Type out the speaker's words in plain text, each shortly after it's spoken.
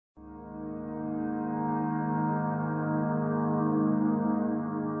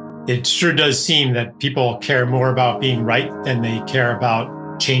It sure does seem that people care more about being right than they care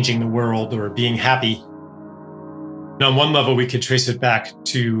about changing the world or being happy. And on one level, we could trace it back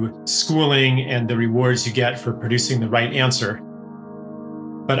to schooling and the rewards you get for producing the right answer.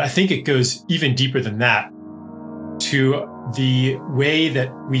 But I think it goes even deeper than that, to the way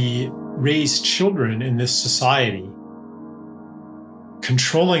that we raise children in this society,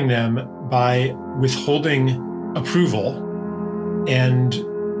 controlling them by withholding approval and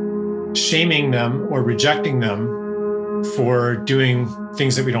shaming them or rejecting them for doing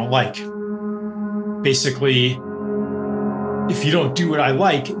things that we don't like. Basically, if you don't do what I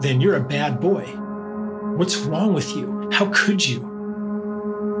like, then you're a bad boy. What's wrong with you? How could you?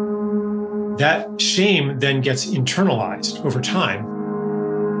 That shame then gets internalized over time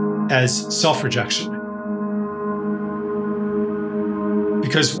as self-rejection.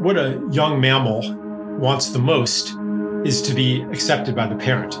 Because what a young mammal wants the most is to be accepted by the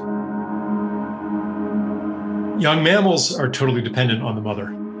parent. Young mammals are totally dependent on the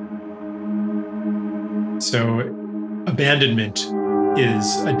mother. So abandonment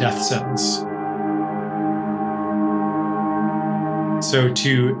is a death sentence. So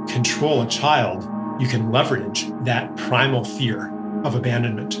to control a child, you can leverage that primal fear of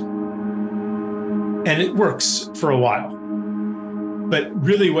abandonment. And it works for a while. But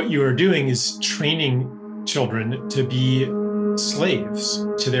really what you are doing is training children to be slaves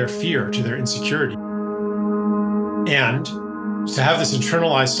to their fear, to their insecurity. And to have this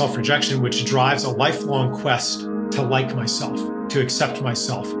internalized self-rejection, which drives a lifelong quest to like myself, to accept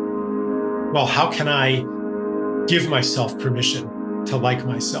myself. Well, how can I give myself permission to like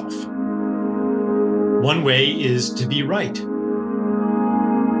myself? One way is to be right,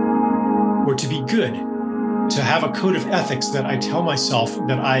 or to be good, to have a code of ethics that I tell myself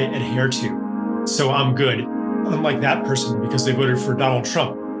that I adhere to. So I'm good, unlike that person because they voted for Donald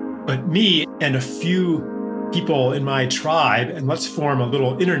Trump. But me and a few people in my tribe, and let's form a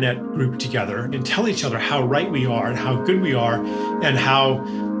little internet group together and tell each other how right we are and how good we are and how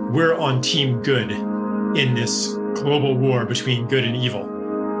we're on team good in this global war between good and evil.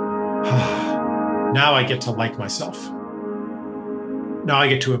 Now I get to like myself. Now I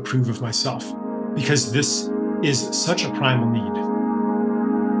get to approve of myself because this is such a primal need.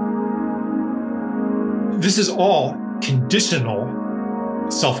 This is all conditional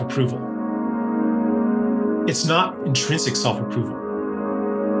self-approval. It's not intrinsic self-approval.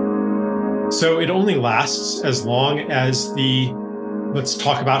 So it only lasts as long as the let's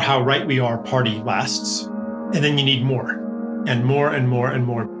talk about how right we are party lasts. And then you need more and more and more and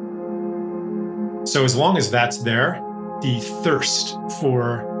more. So as long as that's there, the thirst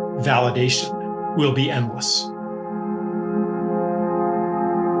for validation will be endless.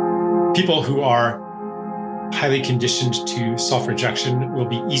 People who are highly conditioned to self-rejection will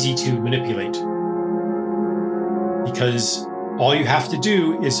be easy to manipulate, because all you have to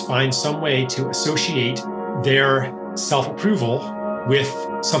do is find some way to associate their self-approval with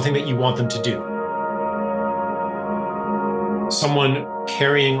something that you want them to do. Someone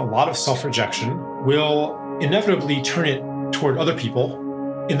carrying a lot of self-rejection will inevitably turn it toward other people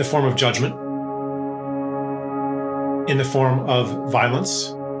in the form of judgment, in the form of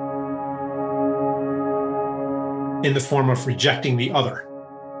violence, in the form of rejecting the other.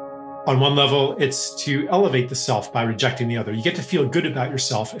 On one level, it's to elevate the self by rejecting the other. You get to feel good about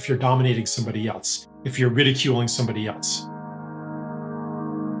yourself if you're dominating somebody else, if you're ridiculing somebody else.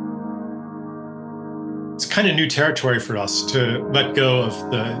 It's kind of new territory for us to let go of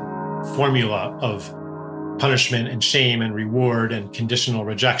the formula of punishment and shame and reward and conditional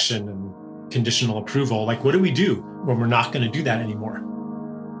rejection and conditional approval. Like, what do we do when we're not going to do that anymore?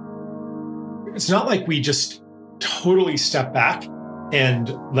 It's not like we just totally step back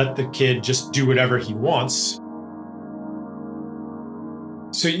and let the kid just do whatever he wants.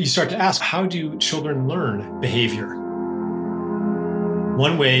 So you start to ask, how do children learn behavior?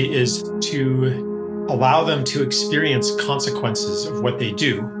 One way is to allow them to experience consequences of what they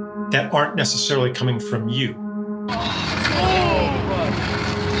do that aren't necessarily coming from you.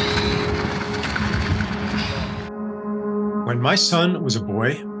 When my son was a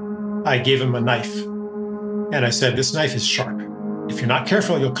boy, I gave him a knife. And I said, this knife is sharp. If you're not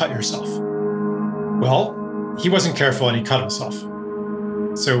careful, you'll cut yourself. Well, he wasn't careful and he cut himself.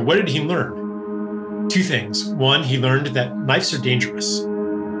 So what did he learn? Two things. One, he learned that knives are dangerous.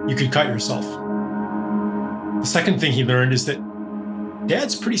 You could cut yourself. The second thing he learned is that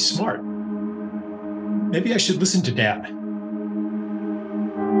Dad's pretty smart. Maybe I should listen to Dad.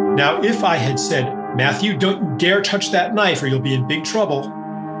 Now, if I had said, Matthew, don't you dare touch that knife or you'll be in big trouble.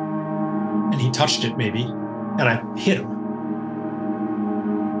 And he touched it maybe, and I hit him.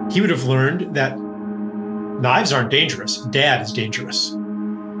 he would have learned that knives aren't dangerous. Dad is dangerous.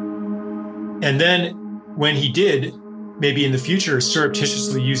 And then when he did, maybe in the future,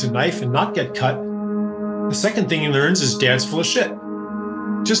 surreptitiously use a knife and not get cut, the second thing he learns is dad's full of shit.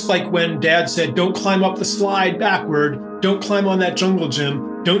 Just like when dad said, don't climb up the slide backward, don't climb on that jungle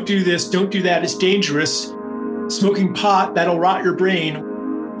gym, don't do this, don't do that, it's dangerous. Smoking pot, that'll rot your brain.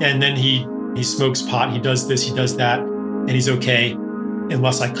 And then he smokes pot, he does this, he does that, and he's okay,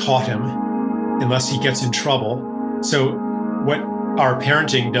 unless I caught him, unless he gets in trouble. So what our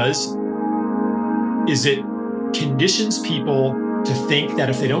parenting does is it conditions people to think that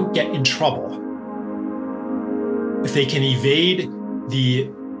if they don't get in trouble, if they can evade the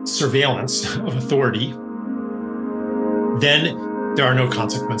surveillance of authority, then there are no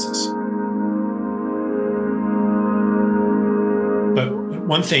consequences. But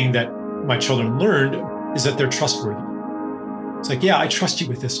one thing that my children learned is that they're trustworthy. It's like, yeah, I trust you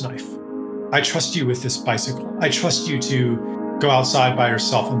with this knife. I trust you with this bicycle. I trust you to go outside by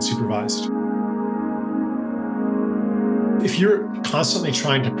yourself unsupervised. If you're constantly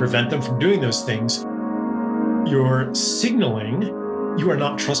trying to prevent them from doing those things, you're signaling you are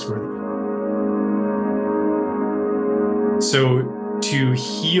not trustworthy. So to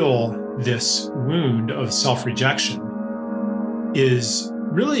heal this wound of self-rejection is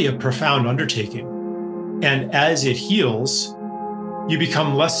really a profound undertaking. And as it heals, you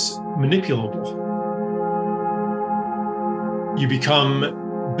become less manipulable. You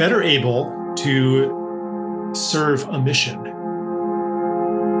become better able to serve a mission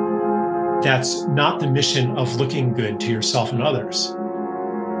that's not the mission of looking good to yourself and others,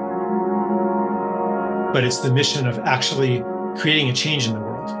 but it's the mission of actually creating a change in the world.